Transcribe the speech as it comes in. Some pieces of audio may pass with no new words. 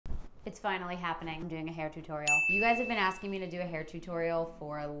It's finally happening. I'm doing a hair tutorial. You guys have been asking me to do a hair tutorial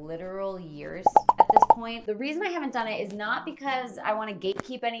for literal years at this point. The reason I haven't done it is not because I want to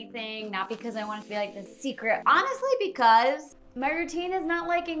gatekeep anything, not because I want it to be like the secret. Honestly, because my routine is not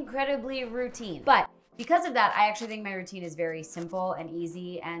like incredibly routine. But because of that, I actually think my routine is very simple and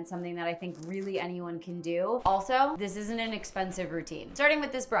easy and something that I think really anyone can do. Also, this isn't an expensive routine. Starting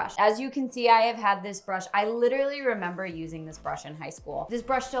with this brush. As you can see, I have had this brush. I literally remember using this brush in high school. This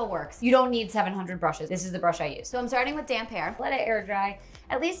brush still works. You don't need 700 brushes. This is the brush I use. So I'm starting with damp hair. Let it air dry,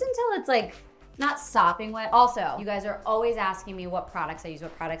 at least until it's like not sopping wet. Also, you guys are always asking me what products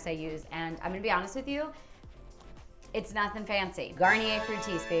I use, and I'm gonna be honest with you, it's nothing fancy. Garnier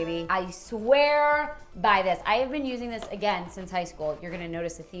Fructis, baby. I swear by this. I have been using this again since high school. You're gonna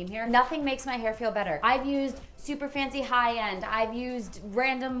notice a theme here. Nothing makes my hair feel better. I've used super fancy high-end. I've used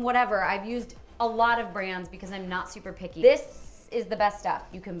random whatever. I've used a lot of brands because I'm not super picky. This is the best stuff.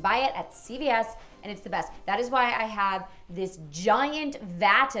 You can buy it at CVS and it's the best. That is why I have this giant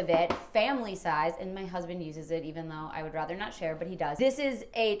vat of it, family size, and my husband uses it even though I would rather not share, but he does. This is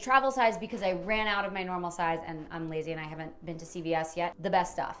a travel size because I ran out of my normal size and I'm lazy and I haven't been to CVS yet. The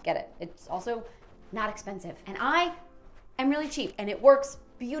best stuff, get it. It's also not expensive. And I am really cheap and it works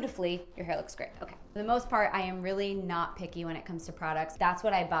beautifully. Your hair looks great, okay. For the most part, I am really not picky when it comes to products. That's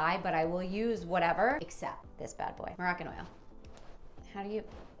what I buy, but I will use whatever except this bad boy, Moroccan oil. How do you,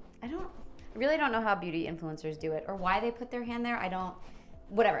 I really don't know how beauty influencers do it or why they put their hand there.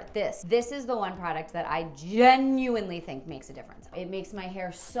 Whatever, this is the one product that I genuinely think makes a difference. It makes my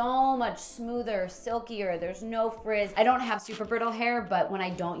hair so much smoother, silkier, there's no frizz. I don't have super brittle hair, but when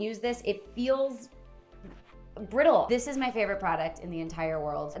I don't use this, it feels brittle. This is my favorite product in the entire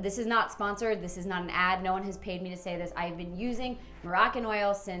world. This is not sponsored, this is not an ad, no one has paid me to say this. I've been using Moroccan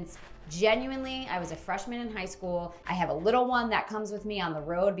oil since genuinely, I was a freshman in high school. I have a little one that comes with me on the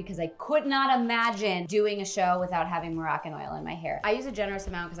road because I could not imagine doing a show without having Moroccan oil in my hair. I use a generous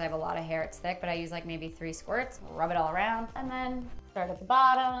amount because I have a lot of hair, it's thick, but I use like maybe 3 squirts, rub it all around, and then start at the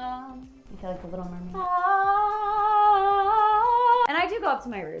bottom. I feel like the Little Mermaid. And I do go up to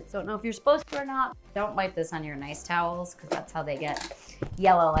my roots. Don't know if you're supposed to or not. Don't wipe this on your nice towels because that's how they get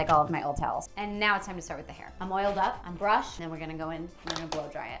yellow like all of my old towels. And now it's time to start with the hair. I'm oiled up, I'm brushed, and then we're gonna go in, we're gonna blow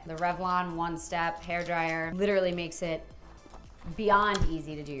dry it. The Revlon One Step hair dryer literally makes it beyond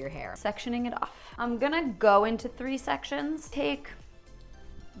easy to do your hair. Sectioning it off. I'm gonna go into 3 sections. Take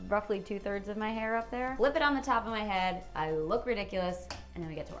roughly 2/3 of my hair up there, flip it on the top of my head, I look ridiculous, and then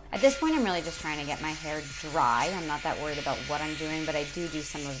we get to work. At this point, I'm really just trying to get my hair dry. I'm not that worried about what I'm doing, but I do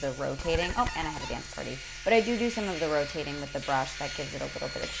some of the rotating. Oh, and I have a dance party. But I do some of the rotating with the brush that gives it a little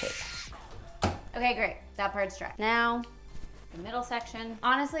bit of shape. Okay, great, that part's dry. Now, the middle section.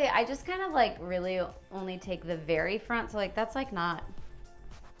 Honestly, I just kind of like really only take the very front, so like that's like not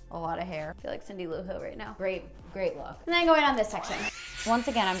a lot of hair. I feel like Cindy Lou Who right now. Great, great look. And then going on this section. Once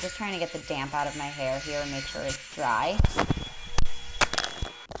again, I'm just trying to get the damp out of my hair here and make sure it's dry.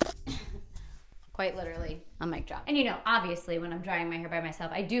 Quite literally a mic drop. And you know, obviously when I'm drying my hair by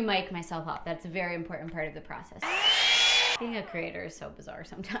myself, I do mic myself up. That's a very important part of the process. Being a creator is so bizarre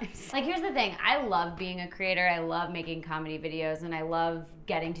sometimes. Like here's the thing, I love being a creator, I love making comedy videos, and I love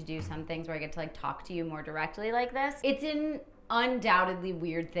getting to do some things where I get to like talk to you more directly like this. It's an undoubtedly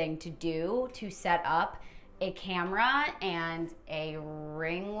weird thing to do, to set up a camera and a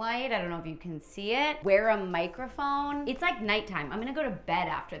ring light. I don't know if you can see it. Wear a microphone. It's like nighttime. I'm gonna go to bed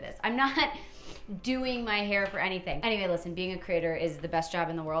after this. I'm not doing my hair for anything. Anyway, listen, being a creator is the best job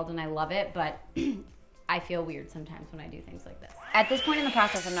in the world and I love it, but I feel weird sometimes when I do things like this. At this point in the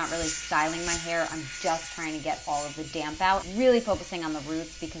process, I'm not really styling my hair. I'm just trying to get all of the damp out, really focusing on the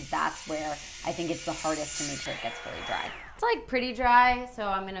roots because that's where I think it's the hardest to make sure it gets fully dry. It's like pretty dry, so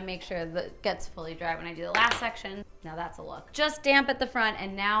I'm gonna make sure that it gets fully dry when I do the last section. Now that's a look. Just damp at the front,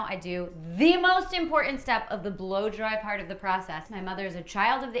 and now I do the most important step of the blow dry part of the process. My mother is a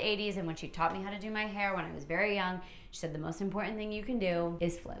child of the 80s, and when she taught me how to do my hair when I was very young, she said the most important thing you can do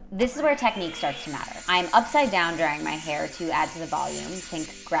is flip. This is where technique starts to matter. I'm upside down drying my hair to add to the volume,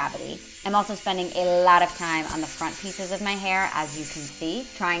 think gravity. I'm also spending a lot of time on the front pieces of my hair, as you can see,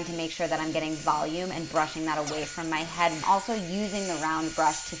 trying to make sure that I'm getting volume and brushing that away from my head. I'm also using the round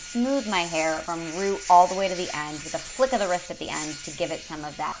brush to smooth my hair from root all the way to the end with a flick of the wrist at the end to give it some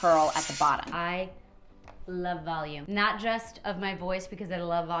of that curl at the bottom. I love volume. Not just of my voice because I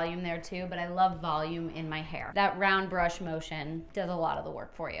love volume there too, but I love volume in my hair. That round brush motion does a lot of the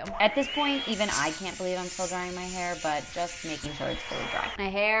work for you. At this point, even I can't believe I'm still drying my hair, but just making sure it's fully dry. My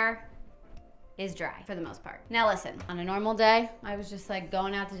hair is dry for the most part. Now listen, on a normal day, I was just like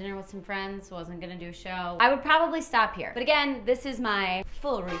going out to dinner with some friends, wasn't gonna do a show. I would probably stop here. But again, this is my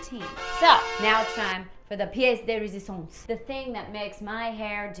full routine. So now it's time for the pièce de résistance. The thing that makes my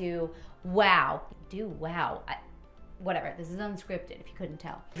hair do wow. Whatever, this is unscripted if you couldn't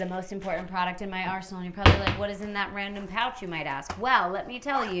tell. The most important product in my arsenal, and you're probably like, what is in that random pouch, you might ask? Well, let me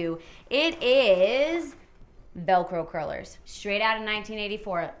tell you, it is Velcro curlers. Straight out in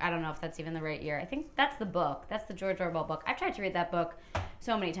 1984. I don't know if that's even the right year. I think that's the book. That's the George Orwell book. I've tried to read that book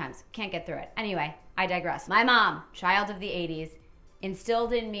so many times. Can't get through it. Anyway, I digress. My mom, child of the 80s,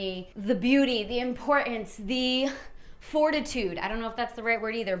 instilled in me the beauty, the importance, the fortitude. I don't know if that's the right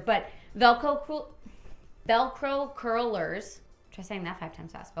word either, but Velcro curlers. Try saying that 5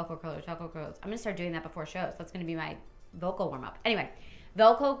 times fast. Velcro curlers, Velcro curlers. I'm gonna start doing that before shows. That's gonna be my vocal warm up. Anyway,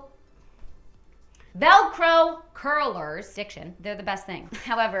 Velcro curlers, diction, they're the best thing.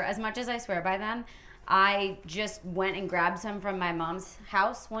 However, as much as I swear by them, I just went and grabbed some from my mom's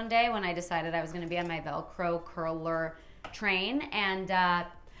house one day when I decided I was gonna be on my Velcro curler train, and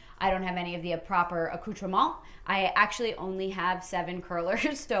I don't have any of the proper accoutrement. I actually only have 7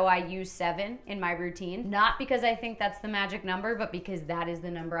 curlers, so I use 7 in my routine. Not because I think that's the magic number, but because that is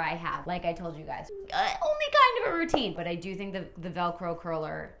the number I have. Like I told you guys, only kind of a routine. But I do think the Velcro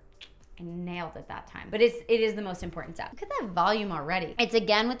curler, I nailed it that time. But it is the most important step. Look at that volume already. It's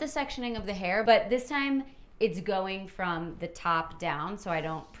again with the sectioning of the hair, but this time it's going from the top down so I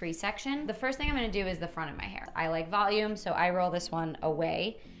don't pre-section. The first thing I'm gonna do is the front of my hair. I like volume, so I roll this one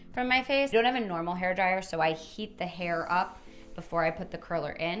away from my face. I don't have a normal hair dryer, so I heat the hair up before I put the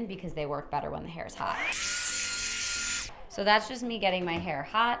curler in because they work better when the hair's hot. So that's just me getting my hair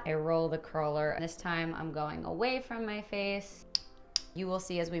hot. I roll the curler. This time I'm going away from my face. You will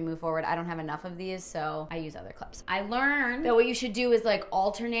see as we move forward, I don't have enough of these, so I use other clips. I learned that what you should do is like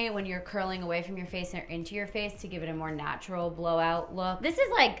alternate when you're curling away from your face or into your face to give it a more natural blowout look. This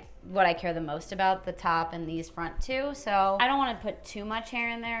is like what I care the most about, the top and these front two. So I don't want to put too much hair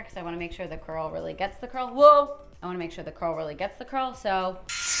in there because I want to make sure the curl really gets the curl. Whoa! I want to make sure the curl really gets the curl, so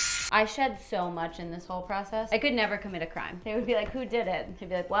I shed so much in this whole process. I could never commit a crime. They would be like, who did it? They'd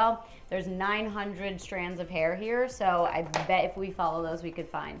be like, well, there's 900 strands of hair here, so I bet if we follow those, we could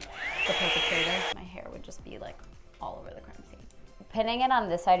find the perpetrator. My hair would just be like all over the crime scene. Pinning it on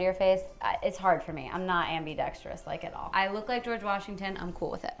this side of your face, it's hard for me. I'm not ambidextrous like at all. I look like George Washington, I'm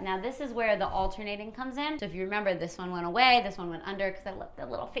cool with it. Now this is where the alternating comes in. So if you remember, this one went away, this one went under because I left the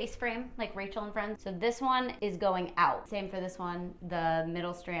little face frame like Rachel and Friends. So this one is going out. Same for this one, the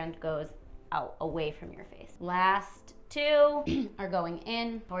middle strand goes out away from your face. Last 2 are going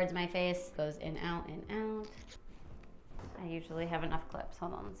in towards my face, goes in, out, in, out. I usually have enough clips.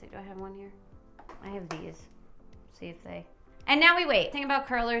 Hold on, let's see, do I have one here? I have these, see if they, and now we wait. The thing about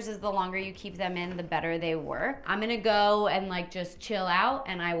curlers is the longer you keep them in, the better they work. I'm gonna go and like just chill out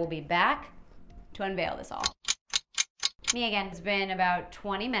and I will be back to unveil this all. Me again. It's been about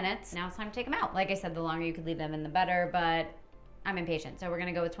 20 minutes. Now it's time to take them out. Like I said, the longer you could leave them in, the better, but I'm impatient. So we're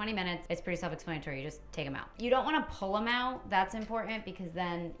gonna go with 20 minutes. It's pretty self-explanatory, you just take them out. You don't wanna pull them out, that's important because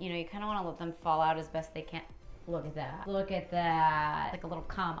then, you know, you kinda wanna let them fall out as best they can. Look at that, look at that. Like a little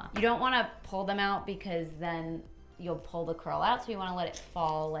comma. You don't wanna pull them out because then you'll pull the curl out, so you wanna let it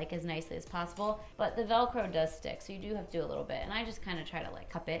fall like as nicely as possible. But the Velcro does stick, so you do have to do a little bit. And I just kinda try to like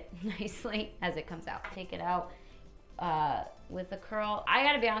cup it nicely as it comes out. Take it out with the curl. I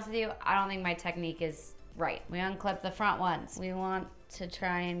gotta be honest with you, I don't think my technique is right. We unclip the front ones. We want to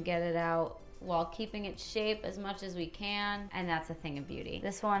try and get it out while keeping its shape as much as we can, and that's a thing of beauty.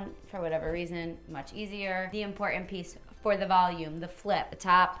 This one, for whatever reason, much easier. The important piece for the volume, the flip, the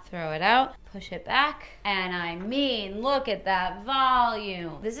top, throw it out, push it back, and I mean, look at that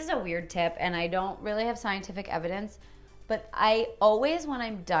volume. This is a weird tip, and I don't really have scientific evidence, but I always, when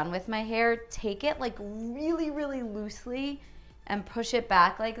I'm done with my hair, take it like really, really loosely and push it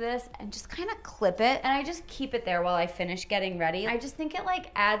back like this and just kind of clip it, and I just keep it there while I finish getting ready. I just think it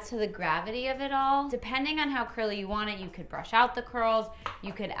like adds to the gravity of it all. Depending on how curly you want it, you could brush out the curls,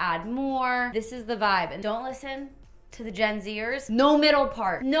 you could add more. This is the vibe. And don't listen to the Gen Zers. No middle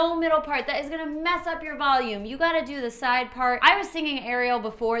part. No middle part. That is gonna mess up your volume. You gotta do the side part. I was singing Ariel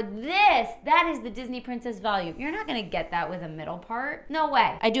before. That is the Disney Princess volume. You're not gonna get that with a middle part. No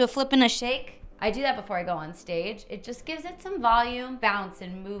way. I do a flip and a shake. I do that before I go on stage. It just gives it some volume, bounce,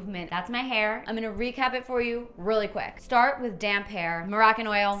 and movement. That's my hair. I'm gonna recap it for you really quick. Start with damp hair, Moroccan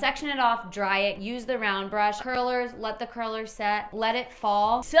oil, section it off, dry it, use the round brush, curlers, let the curler set, let it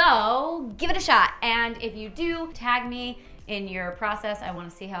fall. So give it a shot. And if you do, tag me in your process. I wanna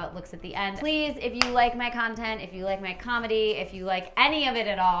see how it looks at the end. Please, if you like my content, if you like my comedy, if you like any of it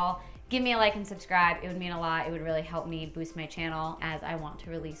at all, give me a like and subscribe. It would mean a lot. It would really help me boost my channel as I want to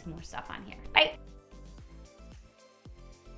release more stuff on here. Bye.